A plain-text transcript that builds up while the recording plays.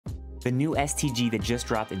The new STG that just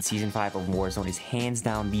dropped in Season 5 of Warzone is hands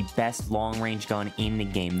down the best long-range gun in the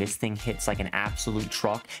game. This thing hits like an absolute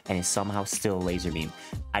truck and is somehow still a laser beam.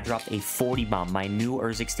 I dropped a 40 bomb, my new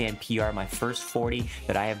Urzikstan PR, my first 40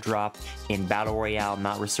 that I have dropped in Battle Royale,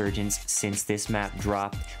 not Resurgence, since this map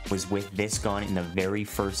dropped, was with this gun in the very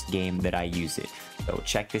first game that I used it. So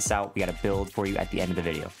check this out. We got a build for you at the end of the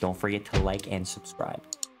video. Don't forget to like and subscribe.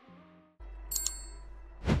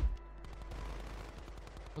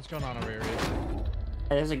 What's going on over here?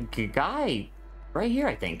 There's a guy right here,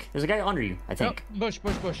 I think. There's a guy under you, I think. Oh, bush.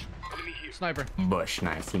 Sniper. Bush,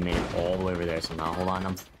 nice. He made it all the way over there somehow. Hold on,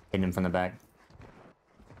 I'm hitting him from the back.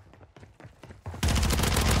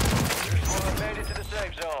 Made it to the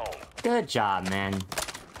safe zone. Good job, man.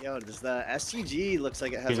 Yo, does the STG looks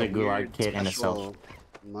like it has Here's a gulag weird kit and a special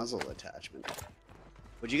muzzle attachment.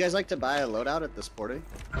 Would you guys like to buy a loadout at the sporting?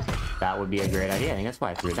 That would be a great idea. I think that's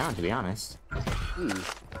why I threw it down, to be honest.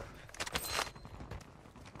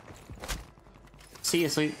 See you,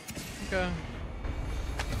 Sleep. Okay.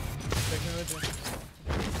 Take me with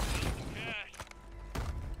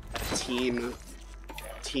you.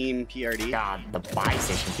 Team PRD. God, the buy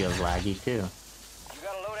station feels laggy, too. You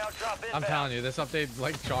got a loadout drop in. I'm telling you, this update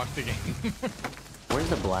like chalked the game. Where's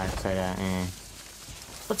the black side at?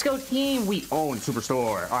 Let's go, team! We own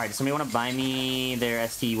Superstore. Alright, does somebody want to buy me their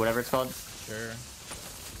ST, whatever it's called? Sure.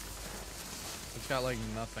 It's got like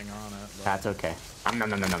nothing on it. But That's okay.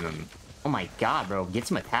 Oh my god, bro. Get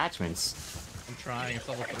some attachments. I'm trying. It's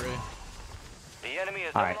level 3. The enemy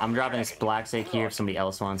is Alright, I'm dropping this black stake here if somebody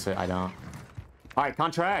else wants it. I don't. Alright,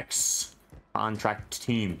 contracts. Contract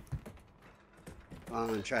team.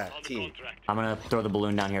 On track, team. I'm gonna throw the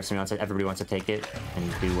balloon down here if somebody wants it. Everybody wants to take it and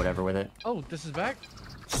do whatever with it. Oh, this is back?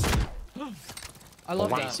 I love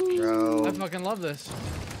that. Bro. I fucking love this.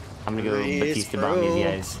 I'm gonna go Batista bomb these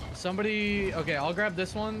guys. Somebody, okay, I'll grab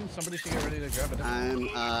this one. Somebody should get ready to grab it. I'm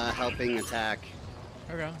helping attack.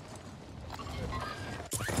 Okay.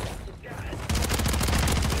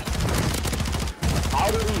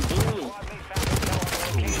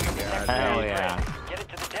 Hell yeah. Get it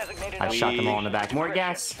to the designated I shot them all in the back. More location.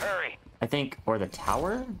 gas. Hurry. I think, or the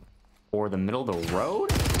tower? Or the middle of the road?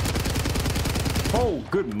 Oh,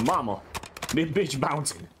 good mama. Big bitch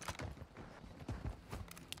bouncing.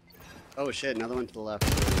 Oh shit, another one to the left.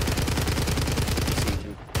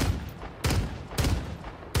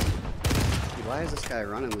 Dude, why is this guy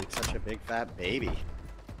running like such a big fat baby?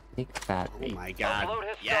 Big fat Oh baby. my god. Upload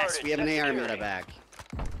has Yes, started. we have an Check AR meta security. back.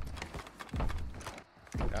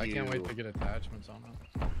 I can't wait to get attachments on it.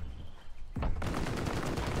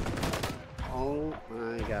 Oh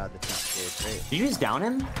my god, the TK is great. Did you just down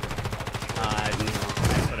him? No, I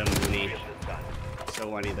put him Looney. So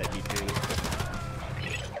funny that he can.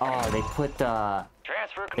 Oh, they put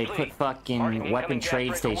Transfer they complete. put fucking Marking weapon incoming trade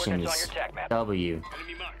gas break coordinates stations. on your tac map. W.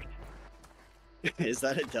 Is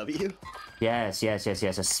that a W? Yes.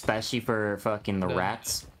 Especially for fucking the Yeah.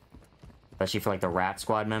 rats. Especially for like the rat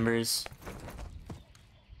squad members.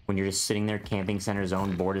 When you're just sitting there camping center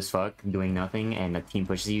zone, bored as fuck, doing nothing, and the team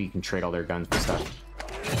pushes you, you can trade all their guns for stuff.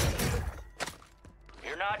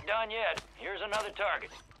 You're not done yet. Here's another target.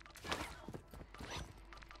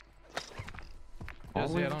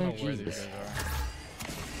 Jesse, I don't know where these Jesus. guys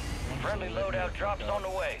are. Friendly loadout drops on the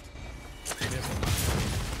way.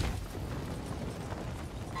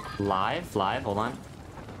 Live, hold on.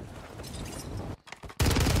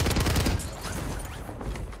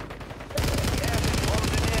 Gas is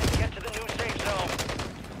closing in. Get to the new safe zone.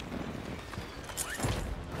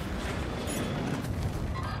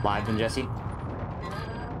 Live then, Jesse.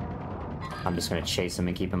 I'm just gonna chase him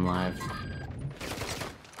and keep him live.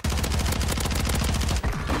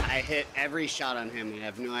 I hit every shot on him. I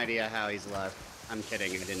have no idea how he's alive. I'm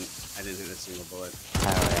kidding. I didn't hit a single bullet.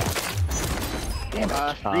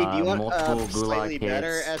 Reid, do you want multiple a slightly gulag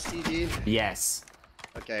better hits. STG? Yes.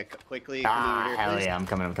 Okay, quickly. Come over here, Hell please. yeah, I'm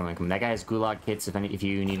coming. That guy has gulag kits if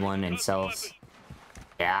you need one, and sells.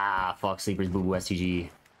 Yeah, fuck Sleeper's boo boo STG.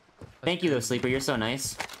 Thank you though, Sleeper. You're so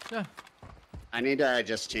nice. Yeah. I need to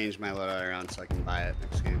just change my loadout around so I can buy it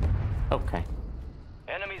next game. Okay.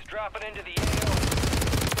 Enemies dropping into the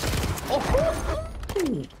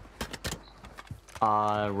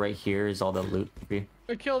AO. Right here is all the loot for you.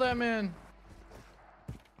 I killed that man.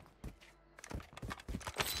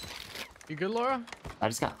 You good, Laura? I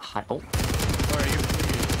just got hot. Oh, Laura, you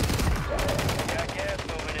Got gas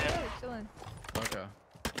moving in. Chilling. okay.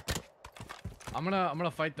 I'm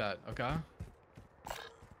gonna fight that, okay?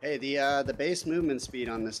 Hey, the base movement speed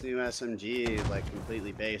on this new SMG, like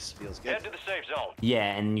completely base, feels good. Head to the safe zone.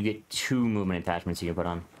 yeah, and you get 2 movement attachments you can put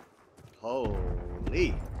on.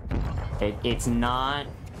 Holy. It's not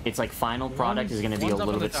It's like final product is going to be a one's up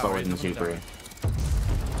little on the bit tower, slower he's than up on the Super.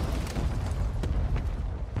 tower.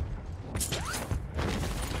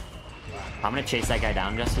 I'm going to chase that guy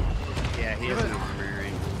down, Jesse. Yeah, he has an armor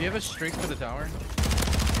ring. Do you have a streak for the tower?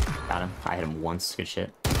 Got him. I hit him once. Good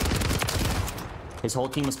shit. His whole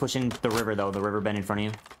team was pushing the river, though. The river bend in front of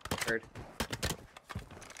you. Heard.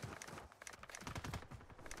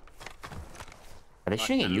 Are they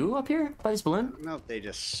shooting at you up here by this I balloon? don't know if they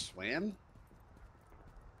just swam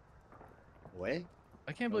away.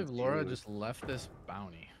 I can't believe Laura just left this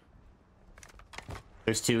bounty.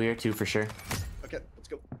 There's two here, two for sure. Okay, let's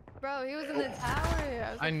go. Bro, he was in the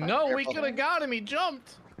tower. I know, we could have got him. He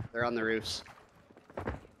jumped. They're on the roofs. Ooh,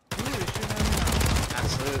 they should have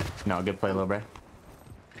Absolute. No, good play, little bro.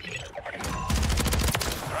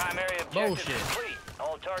 Primary objective Bullshit. complete.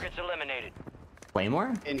 All targets eliminated.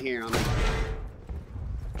 Claymore? In here on the.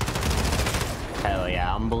 Hell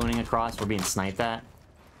yeah, I'm ballooning across. We're being sniped at.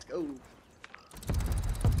 Let's go.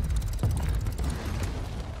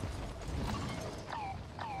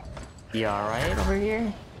 You alright over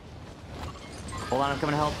here? Hold on, I'm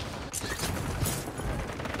coming to help.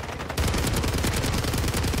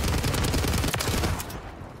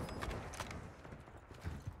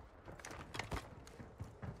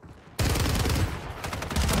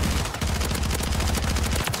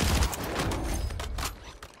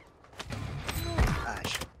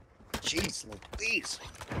 Gosh. Jeez Louise.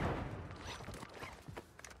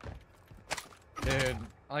 Dude,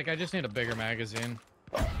 like, I just need a bigger magazine.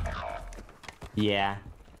 Yeah.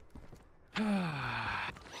 Just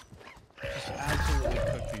absolutely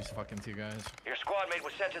cook these fucking two guys. Your squad mate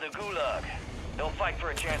was sent to the gulag. They'll fight for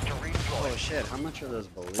a chance to Oh redeploy. shit, how much are those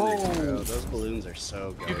balloons, Oh. bro? Those balloons are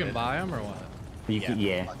so good. You can buy them or what? You can,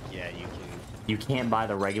 yeah. Fuck yeah, you can. You can't buy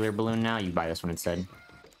the regular balloon now. You buy this one instead.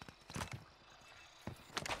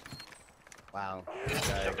 Wow. This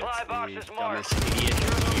guy Supply gets box the is marked. dumbest idiot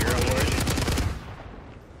of the year award.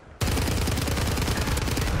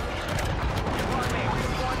 Squad mate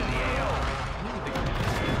redeployed to the AO.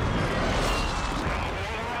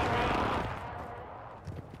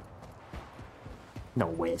 No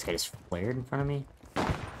way, this guy just flared in front of me.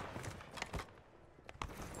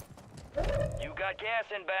 You got gas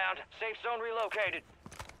inbound. Safe zone relocated.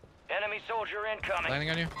 Enemy soldier incoming. Landing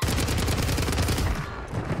on you.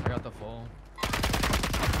 I got the full.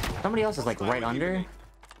 Somebody else is like right under.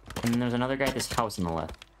 And then there's another guy at this house on the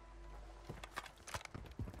left.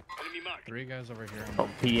 Three guys over here. Oh,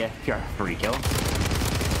 PR, free kill.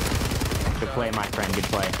 Good play, my friend, good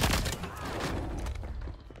play.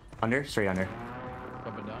 Under, straight under.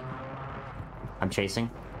 Up and down. I'm chasing.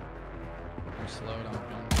 I'm slow down.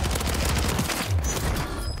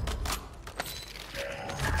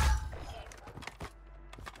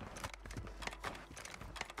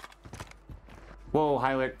 Whoa,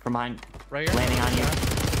 high alert from behind. Right here. Landing on you.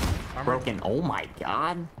 Armor. Broken. Oh my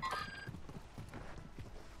god.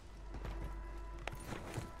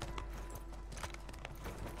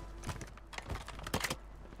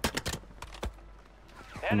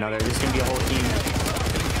 Another, this is gonna be a whole team.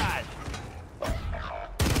 Guys,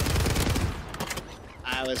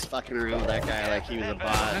 I was fucking around with that guy like he was a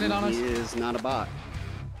bot. Landed on us. He is not a bot.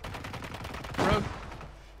 Rogue.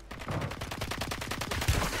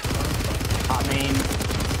 Hot main.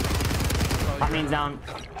 Oh, Hot main's down. move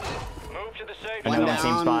to the safe Another One one, zone.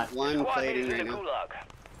 same down, spot. one Squad mate plating is in right the now. gulag.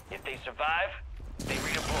 If they survive, they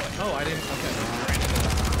redeploy. Oh, I didn't. Okay.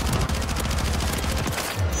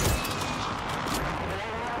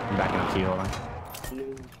 I'm backing up to you, hold on.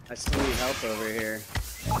 I still need help over here.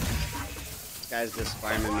 This guy's just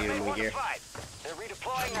farming Squad me mate on the won the gear. fight. They're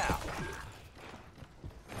redeploying now.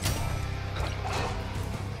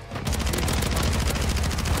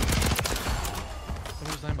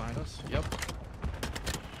 Somebody's lying behind us. Yep.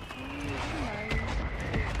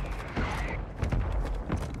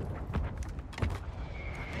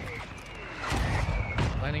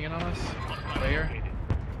 Landing in on us. Right here.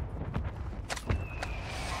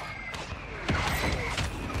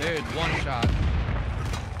 Dude, one shot.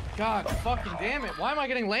 God fucking damn it. Why am I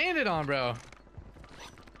getting landed on, bro?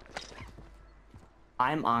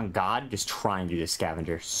 I'm on God, just trying to do this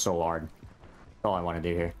scavenger so hard. That's all I want to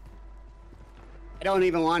do here. I don't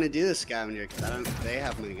even want to do the scavenger because I don't. They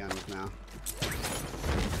have my guns now.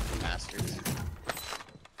 Bastards.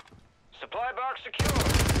 Supply box secure.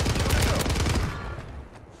 Two to go.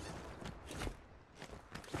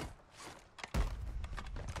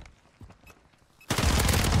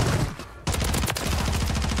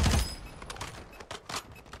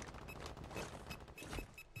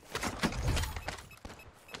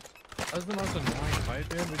 That was the most annoying fight,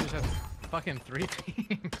 dude. We just had fucking 3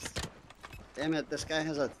 teams. Damn it, this guy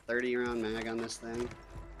has a 30-round mag on this thing.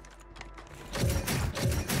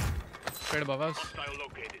 Straight above us.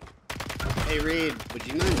 Hey Reid, would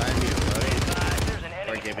you mind buying me a float? There's an Or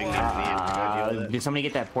enemy giving me squad. the to go deal with it? Did somebody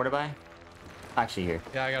get that porta buy? Actually, here.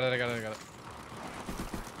 Yeah, I got it.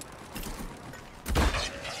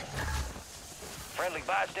 Friendly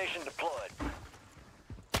buy station deployed.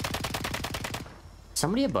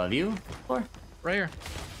 Somebody above you? Or? Right here.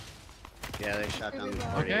 Yeah, they shot down the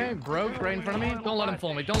party. Okay, broke right in front of me. Don't let him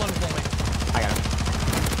fool me. Don't let him fool me. I got him.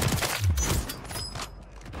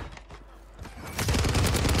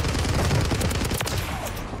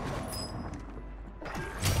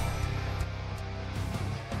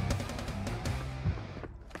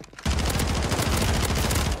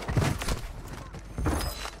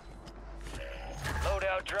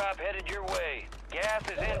 Loadout drop headed your way. Gas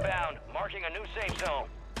is inbound, marking a new safe zone.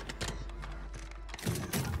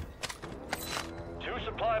 2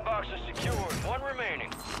 supply boxes secured, 1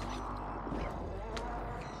 remaining.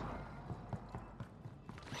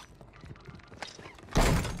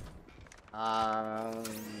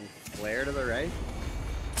 Flare to the right.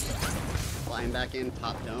 Flying back in,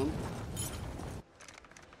 top dome.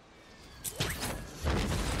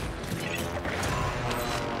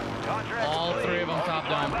 Contract All complete. 3 of them All top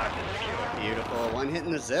supply down. boxes secured. Beautiful. One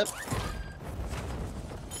hitting the zip.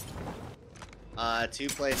 2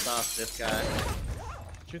 placed off this guy.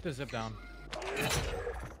 Shoot the zip down.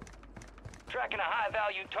 Tracking a high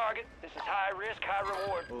value target. This is high risk, high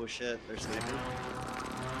reward. Oh shit, they're sniping.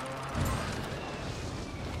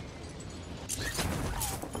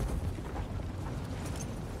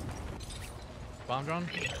 Bomb drone.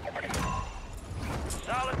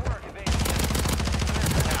 Solid work, evasion.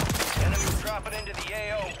 Enemies dropping into the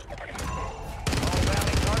AO. All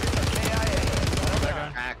valley targets are KIA. Well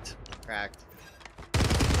done. Cracked. Cracked.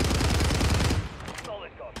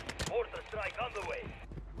 Solid copy. Mortar strike on the way.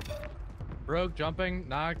 Broke, jumping,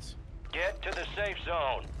 knocked. Get to the safe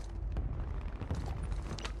zone.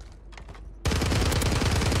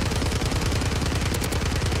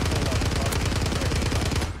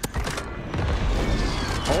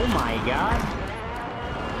 Oh my god.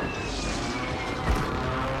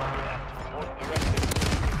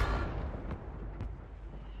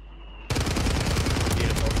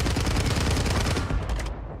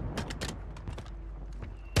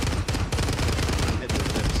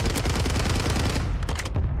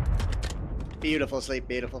 Beautiful sleep,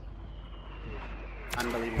 beautiful.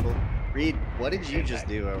 Unbelievable. Reid, what did you just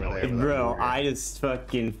do over there? with that Bro, mortar? I just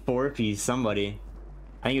fucking 4-piece somebody.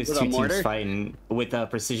 I think it was With a 2 teams mortar? fighting with a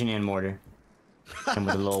precision and mortar. And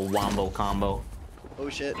with a little wombo combo. Oh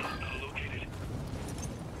shit.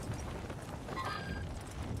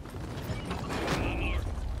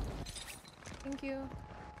 Thank you.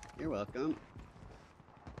 You're welcome.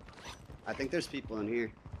 I think there's people in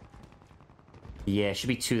here. Yeah, it should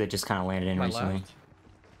be 2 that just kind of landed in My recently. left.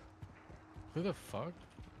 Who the fuck?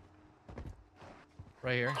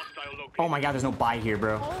 Right here. Oh my god, there's no buy here,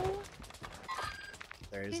 bro. Oh,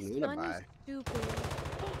 There is his not a gun is buy. stupid.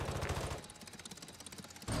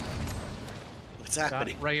 What's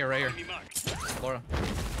happening? Right here. Laura.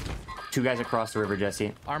 2 guys across the river,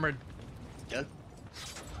 Jesse. Armored. Yeah.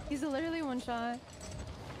 He's literally 1 shot.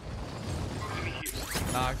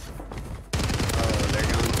 Knocked. Oh, they're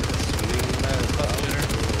going to the swimming meta as well.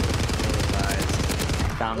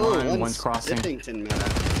 Down Oh, one, one's crossing. Zippington meta.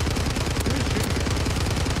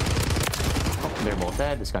 Oh, they're both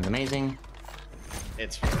dead. This gun's amazing.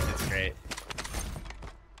 It's great.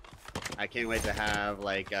 I can't wait to have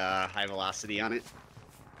like high velocity on it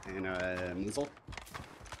and muzzle.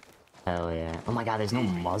 Hell yeah. Oh my god, there's no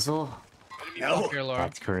muzzle? No, Here, Laura.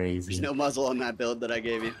 That's crazy. there's no muzzle on that build that I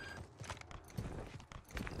gave you.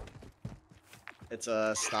 It's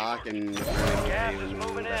a stock and Gas is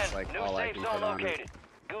moving that's in. like New all I safe can zone put on it. located.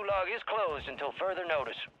 Gulag is closed until further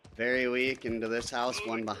notice. Very weak into this house,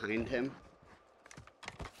 one behind him.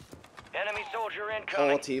 Enemy soldier Whole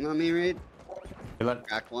incoming. team on me, Reid. Good luck.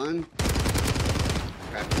 Crack one.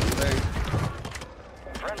 Crack another.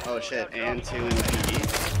 Friendly Oh shit, loadout and drop 2 in PE.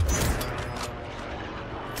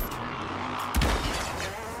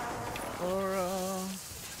 Laura.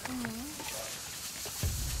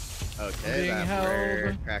 Okay, Being that held.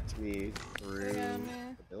 flare cracked me through Yeah, the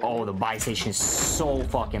man. building. Oh, the buy station is so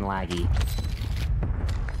fucking laggy.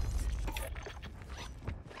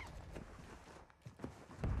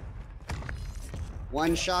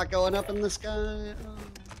 One shot going up in the sky.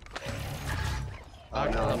 Oh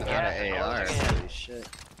no, I'm out of AR. Holy shit.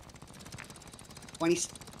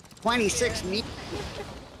 26 meters.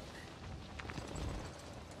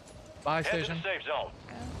 Buy Head to the station. safe zone.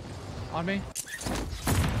 On me.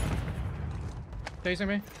 Chasing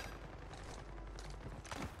me.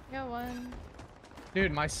 Got one.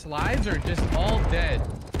 Dude, my slides are just all dead.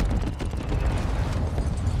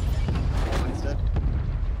 One's dead.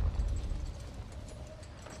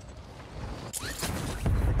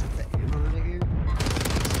 Take the ammo out of here.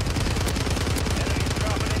 Enemies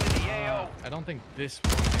dropping into the AO. I don't think this.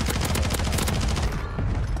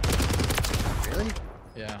 Really?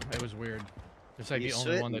 Yeah, it was weird. It's like You the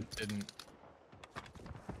only one that didn't.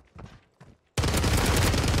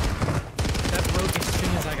 That broke as soon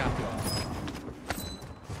as I got to it.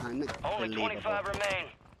 Only 25 remain.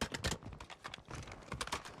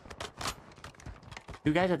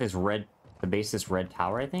 You guys at this red, the base, this red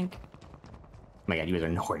tower, I think. Oh my god, you guys are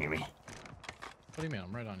nowhere near me. What do you mean?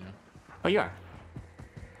 I'm right on you. Oh, you are.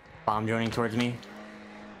 Bomb joining towards me.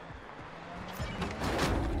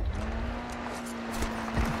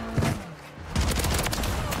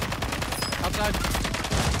 Outside.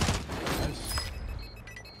 Nice.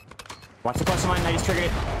 Watch the cluster mine. I just triggered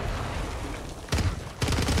it.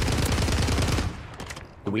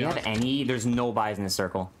 Do we have any? There's no buys in this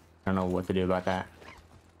circle. I don't know what to do about that.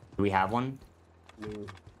 Do we have one? No.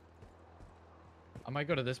 I might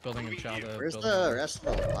go to this building and chow the Where's building. the rest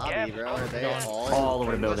of the lobby, bro? Are they All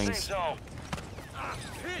over the Safe buildings. zone.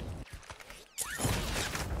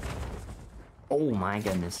 Oh my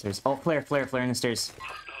goodness. There's flare in the stairs.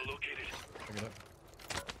 Pick it up.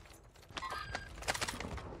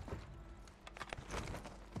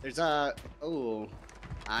 There's oh,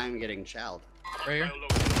 I'm getting chowed. Right here.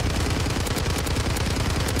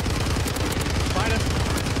 Find him.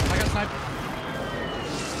 I got sniped.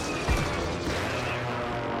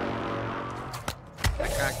 I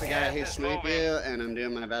cracked the guy who sniped you, and I'm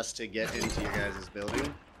doing my best to get into your guys'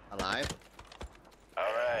 building alive. All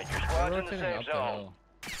right, your They're squad's in the rotating safe up the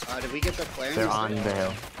zone. hill. Did we get the flare? They're on the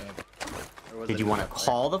hill. Yep. Did you want to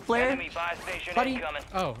call the flare? Enemy buy station Buddy. incoming.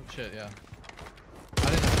 Oh shit, yeah. I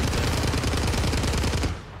didn't know.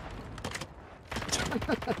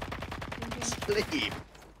 Sleep.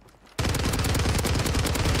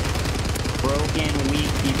 Broken,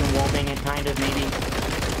 weak, you can wallbang it kind of, maybe.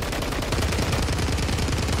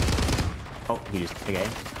 Oh, he just, okay.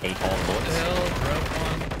 Ate all the The bullets. hill, broke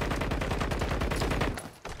one.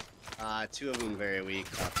 Two of them very weak.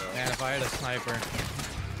 Man, if I had a sniper.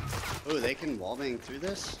 Oh, they can wallbang through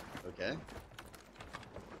this? Okay.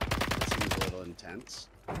 That seems a little intense.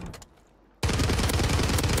 Oh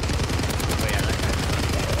yeah, that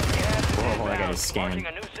Whoa, that guy Inbound, is scanned. marking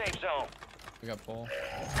a new safe zone. We got pole.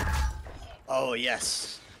 Oh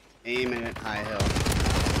yes. Aim it high hill.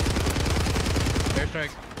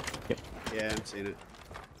 Airstrike. Yeah, I'm seeing it.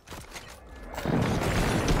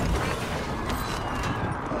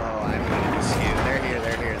 Oh, I'm gonna be skewed.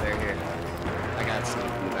 They're here. I got some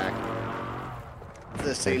in the back. It's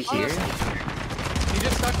the same They're here? He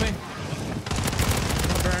just stuck me.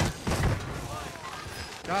 Gonna burn.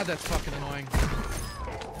 God, that's fucking annoying.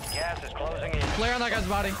 Gas is closing in. Flare on that guy's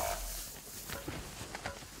body.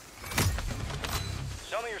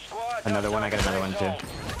 Some of your squads Another one, I got outside another the one, safe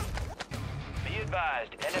zone. Be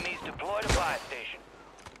advised, enemies deployed a buy station.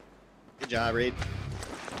 Good job, Reid.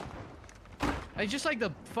 I just like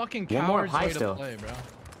the fucking One more coward's pie way still. to play, bro.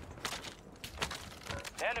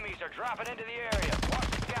 Enemies are dropping into the area. Watch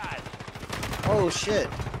the skies. Oh shit.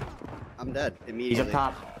 I'm dead He's immediately.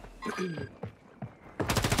 up top.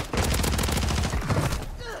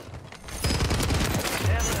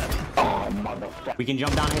 We can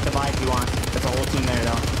jump down and hit the buy if you want. There's a whole team there,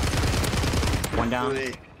 though. One down.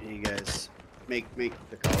 Wait, you guys make the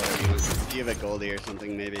call whatever you want. If you have a Goldie or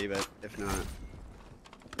something, maybe, but if not.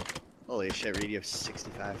 Holy shit, Reid, you have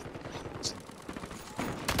 65.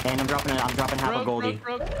 And I'm dropping half a Goldie.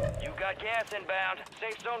 Broke. You got gas inbound.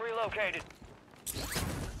 Safe zone relocated.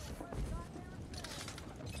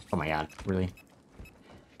 Oh my god, really?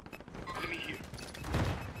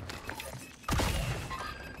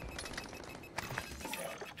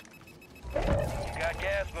 You got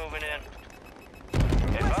gas moving in.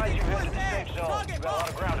 Advise you head to the safe zone. You got a lot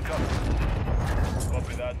of ground to cover.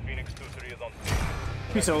 Copy that. Phoenix 2-3 is on scene.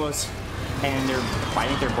 Two solos. And I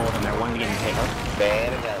think they're both in there. One getting hit. Oh.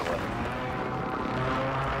 Good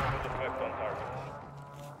effect on target.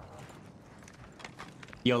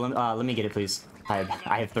 Yo, let me get it, please. I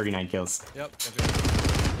have 39 kills. Yep.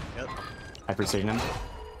 Yep. I precision him.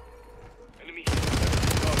 Enemy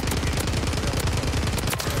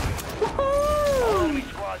All enemy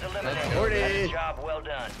squads eliminated. 40. That's a job well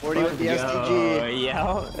done. 40 with the Yo, STG.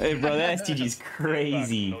 yeah. Hey, bro, that STG's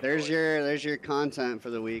crazy. There's your content for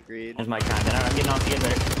the week, Reid. There's my content. I'm getting off to get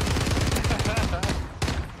better.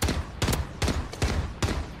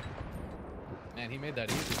 Man, he made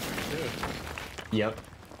that easy for you, too. Yep.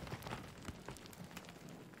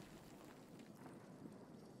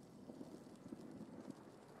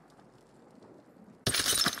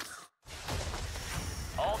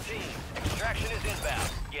 All teams, extraction is inbound.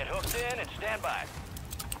 Get hooked in and stand by.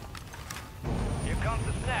 Here comes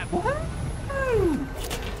the snap.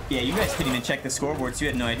 Yeah, you guys couldn't even check the scoreboard, so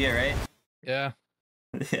you had no idea, right? Yeah.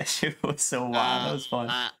 That shit was so wild. That was fun.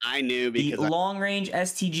 I knew The because long range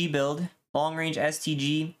STG build, long range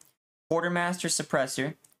STG, quartermaster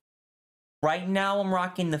suppressor. Right now I'm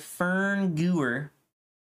rocking the Fern Gewer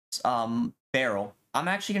barrel. I'm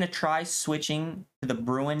actually gonna try switching to the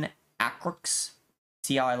Bruin Acrox.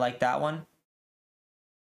 See how I like that one.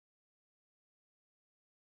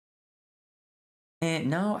 And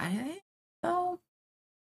no, I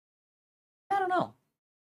don't know.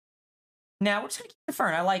 Now we're just gonna keep the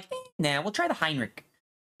Fern. I like. Nah, we'll try the Heinrich.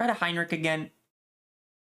 Try the Heinrich again.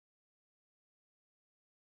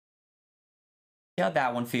 See how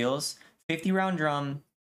that one feels. 50 round drum,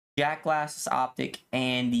 Jack Glasses optic,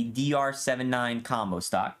 and the DR79 combo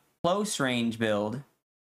stock. Close range build.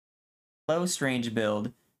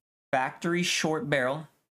 Factory short barrel.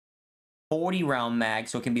 40 round mag,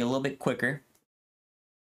 so it can be a little bit quicker.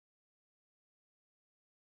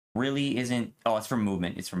 Really isn't. Oh, it's for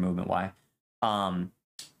movement. It's for movement. Why?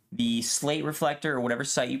 The slate reflector or whatever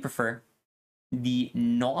sight you prefer. The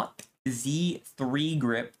Naut Z3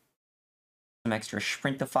 grip. Some extra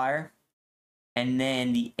sprintifier. And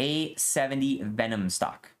then the A70 Venom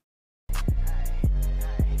stock.